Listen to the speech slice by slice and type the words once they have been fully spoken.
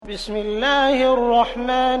بسم الله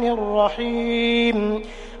الرحمن الرحيم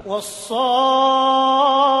والصافات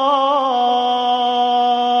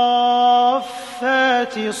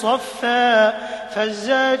صفا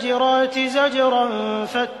فالزاجرات زجرا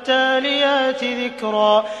فالتاليات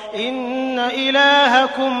ذكرا إن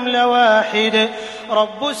إلهكم لواحد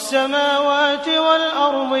رب السماوات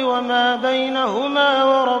والأرض وما بينهما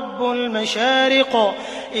ورب المشارق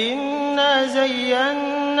إنا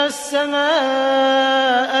زينا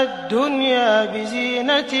السماء الدنيا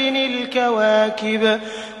بزينة الكواكب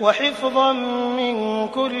وحفظا من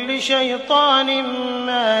كل شيطان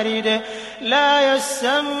مارد لا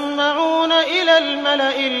يسمعون إلى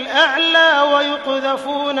الملأ الأعلى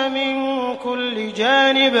ويقذفون من كل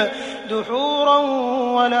جانب دحورا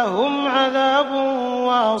ولهم عذاب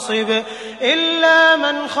واصب إلا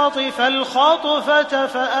من خطف الخطفة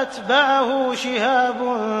فأتبعه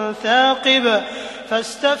شهاب ثاقب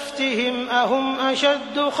فاستفتهم أهم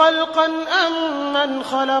أشد خلقا أم من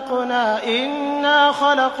خلقنا إنا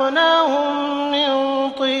خلقناهم من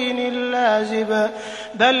طين لازب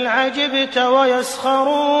بل عجبت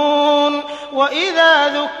ويسخرون وإذا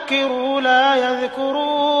ذكروا لا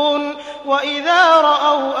يذكرون وإذا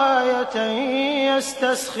رأوا آية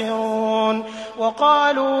يستسخرون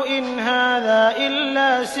وقالوا إن هذا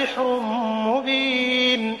إلا سحر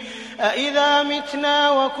مبين أإذا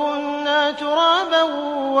متنا وكنا ترابا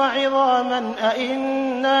وعظاما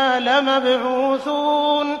أإنا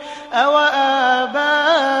لمبعوثون أو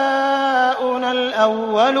آباؤنا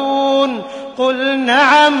الأولون قل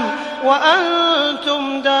نعم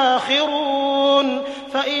وأنتم داخرون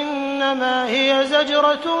فإنما هي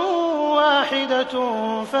زجرة واحدة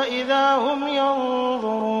فإذا هم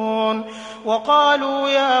ينظرون وقالوا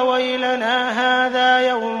يا ويلنا هذا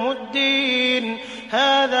يوم الدين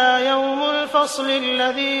هذا يوم الفصل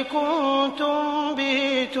الذي كنتم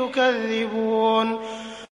به تكذبون